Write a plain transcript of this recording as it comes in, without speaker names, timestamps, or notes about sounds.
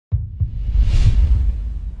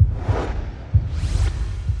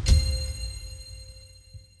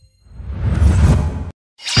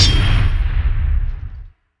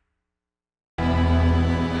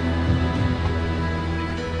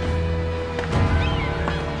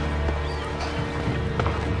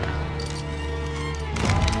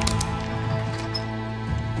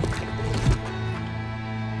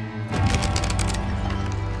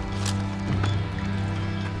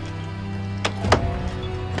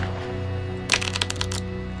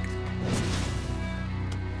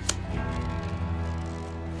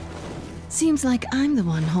Seems like I'm the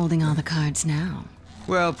one holding all the cards now.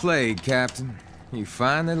 Well played, Captain. You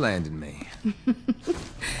finally landed me.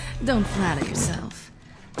 Don't flatter yourself.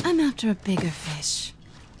 I'm after a bigger fish.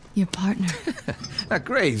 Your partner. Now,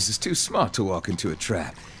 Graves is too smart to walk into a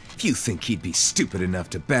trap. If you think he'd be stupid enough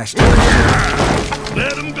to bash...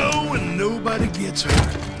 Let him go and nobody gets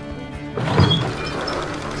hurt.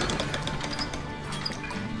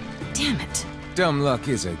 Damn it. Dumb luck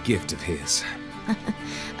is a gift of his.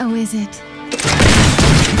 Oh, is it?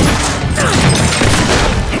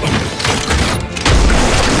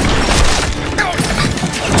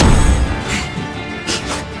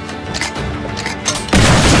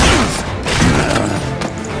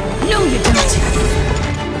 No, you don't.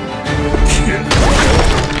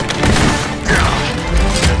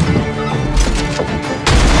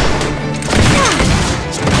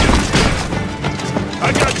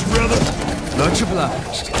 I got you, brother. Much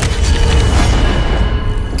obliged.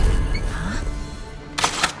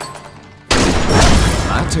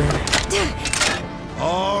 My turn.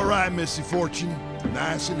 All right, Missy Fortune.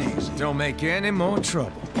 Nice and easy. Don't make any more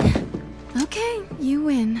trouble. Okay, you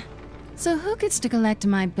win. So who gets to collect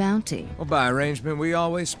my bounty? Well, by arrangement, we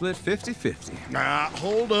always split 50-50. Now,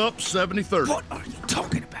 hold up, 70-30. What are you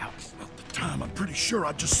talking about? At the time, I'm pretty sure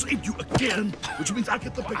I just saved you again, which means I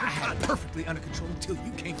get the bigger I had cut. it perfectly under control until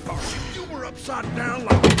you came far. You were upside down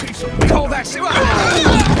like a piece of... Call that shit.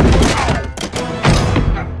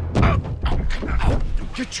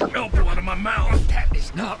 Get your elbow out of my mouth. That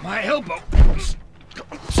is not my elbow.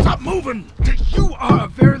 Stop moving. You are a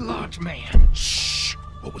very large man. Shh.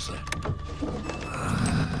 What was that?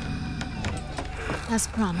 As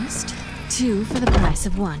promised, 2 for the price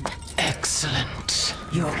of 1. Excellent.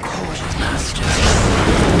 Your quartermaster.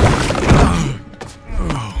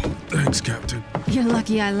 Oh, thanks, Captain. You're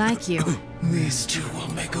lucky I like you. These two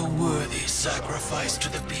will make a worthy sacrifice to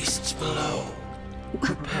the beasts below.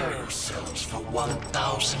 Prepare yourselves for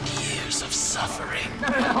 1,000 years of suffering.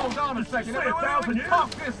 Hold on a second. Wait,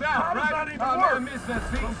 talk this out, How does right? that even work? Miss that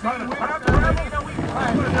seat. I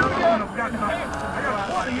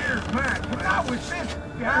got 20 years back. Not with this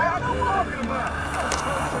guy. What are you talking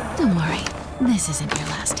about? Don't worry, this isn't your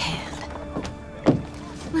last hand.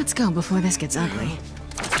 Let's go before this gets ugly.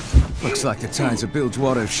 Looks like the tides of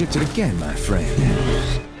Bilgewater have shifted again, my friend.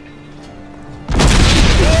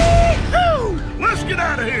 Let's get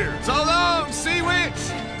out of here. So long, Sea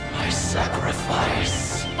Witch! My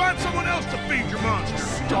sacrifice. Find someone else to feed your monster.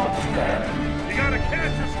 Stop them. You gotta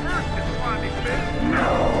catch us first, you slimy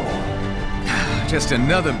fish. Just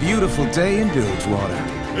another beautiful day in Bilgewater.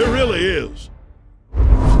 It really is.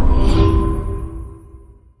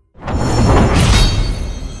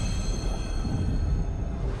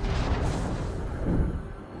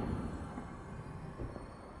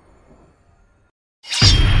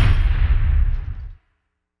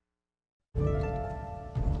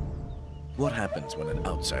 What happens when an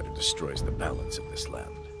outsider destroys the balance of this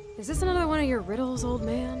land? Is this another one of your riddles, old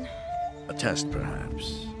man? A test,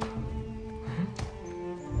 perhaps.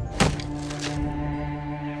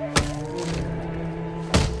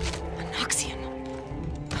 Noxian.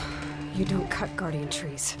 You don't cut guardian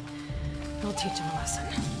trees. I'll teach him a lesson.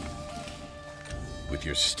 With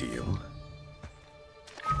your steel?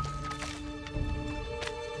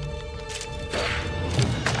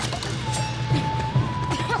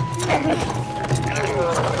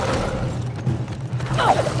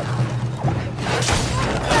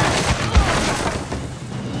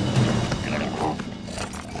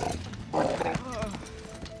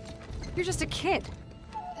 You're just a kid.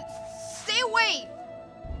 Stay away!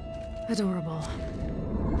 Adorable.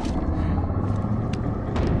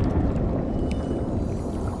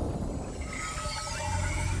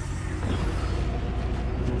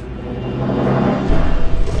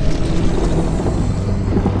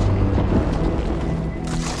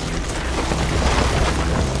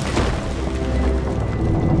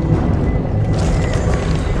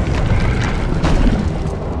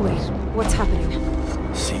 What's happening?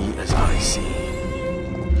 See as I see.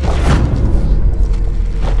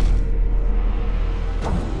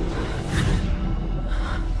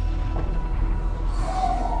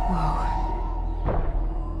 Whoa.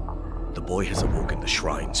 The boy has awoken the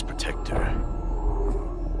shrine's protector.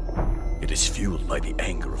 It is fueled by the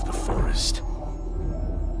anger of the forest.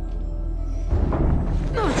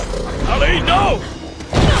 Ali, no!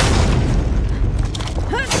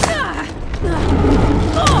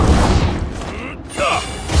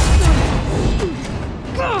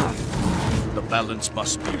 The balance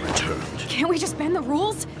must be returned. Can't we just bend the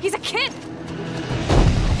rules? He's a kid!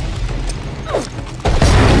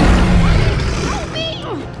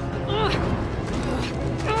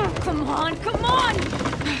 Come on,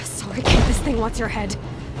 wants your head.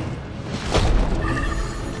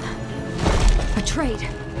 A trade.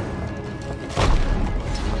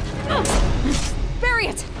 Bury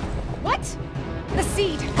it! What? The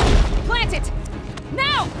seed. Plant it!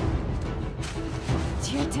 Now!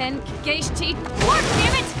 Tier 10 Geishti. Work,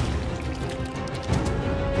 damn it!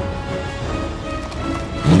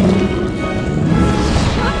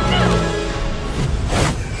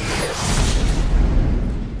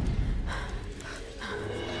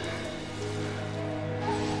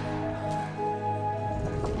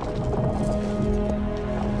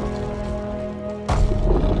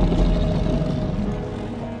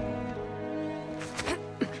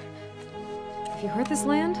 If you hurt this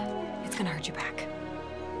land, it's gonna hurt you back.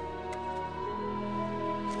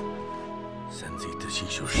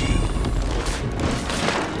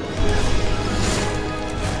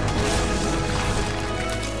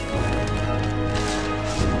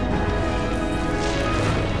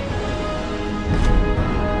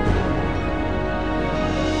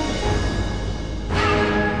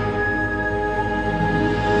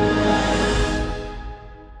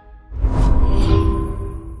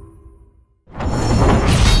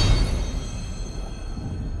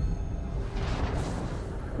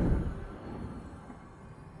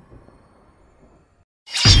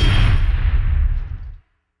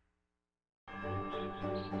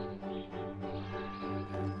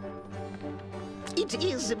 It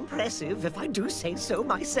is impressive, if I do say so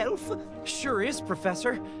myself. Sure is,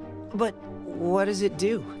 Professor. But what does it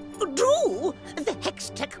do? Do? The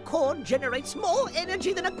Hextech core generates more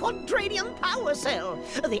energy than a quadranium power cell.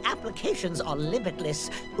 The applications are limitless.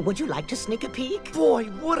 Would you like to sneak a peek? Boy,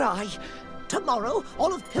 would I! Tomorrow,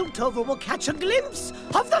 all of Piltover will catch a glimpse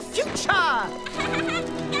of the future!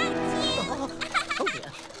 Oh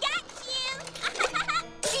dear.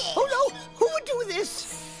 Oh no! Who would do this?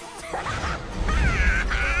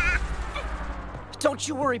 Don't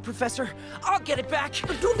you worry, Professor. I'll get it back.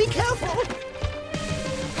 Do be careful!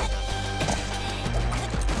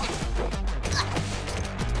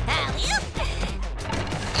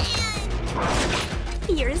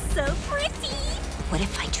 You're so pretty. What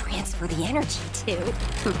if I transfer the energy too?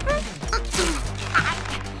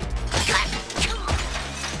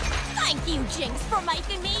 Thank you, Jinx, for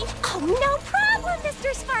making me. Oh, no problem,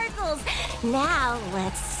 Mr. Sparkles. Now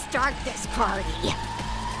let's start this party.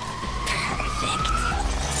 Perfect.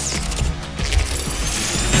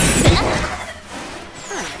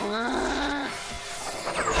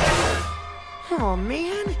 Oh,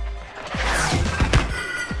 man.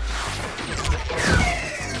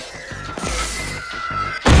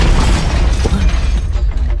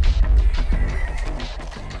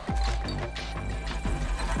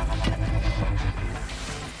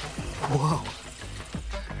 Whoa.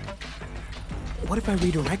 What if I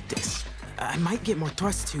redirect this? I might get more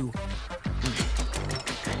thrust to...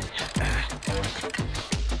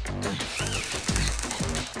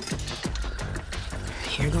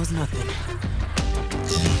 Here goes nothing.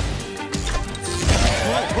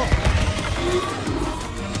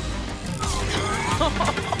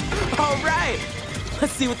 All right!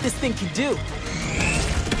 Let's see what this thing can do.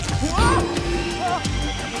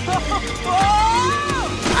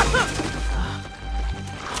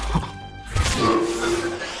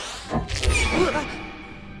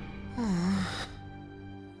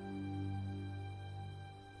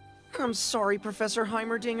 I'm sorry, Professor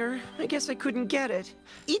Heimerdinger. I guess I couldn't get it.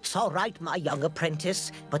 It's all right, my young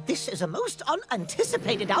apprentice, but this is a most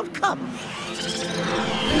unanticipated outcome.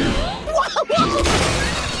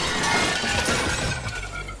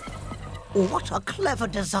 What a clever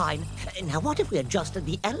design. Now, what if we adjusted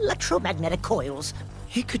the electromagnetic coils?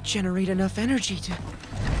 It could generate enough energy to...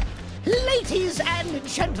 Ladies and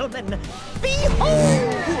gentlemen,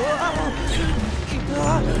 behold!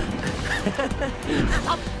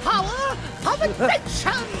 The power of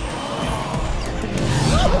invention!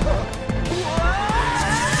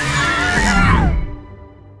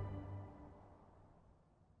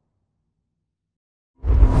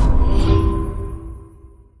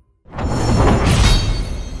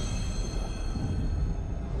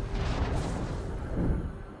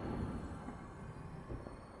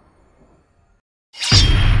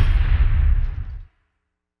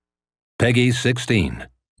 Peggy 16.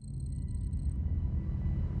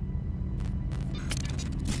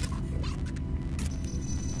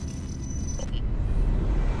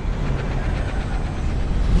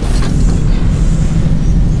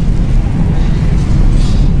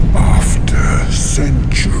 After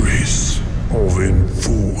centuries of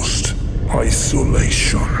enforced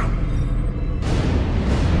isolation,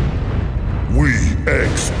 we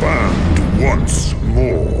expand once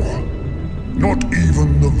more. Not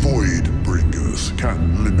even the Voidbringer others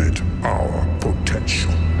can limit our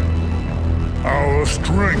potential. Our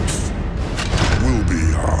strength will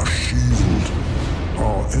be our shield,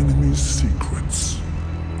 our enemy's secrets,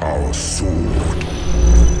 our sword.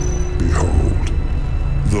 Behold,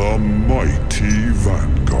 the mighty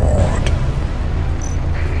vanguard.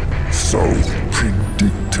 So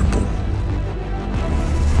predictable.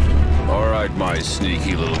 All right, my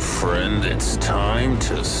sneaky little friend, it's time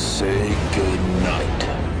to say goodnight.